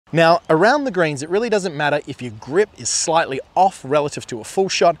Now, around the greens, it really doesn't matter if your grip is slightly off relative to a full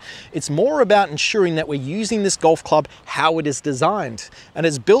shot. It's more about ensuring that we're using this golf club how it is designed. And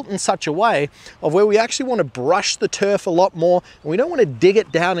it's built in such a way of where we actually want to brush the turf a lot more, and we don't want to dig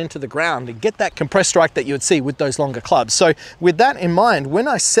it down into the ground and get that compressed strike that you would see with those longer clubs. So with that in mind, when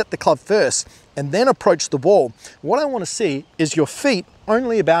I set the club first and then approach the ball, what I want to see is your feet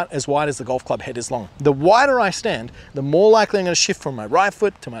only about as wide as the golf club head is long. The wider I stand, the more likely I'm going to shift from my right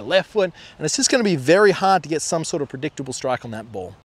foot to my left foot, and it's just going to be very hard to get some sort of predictable strike on that ball.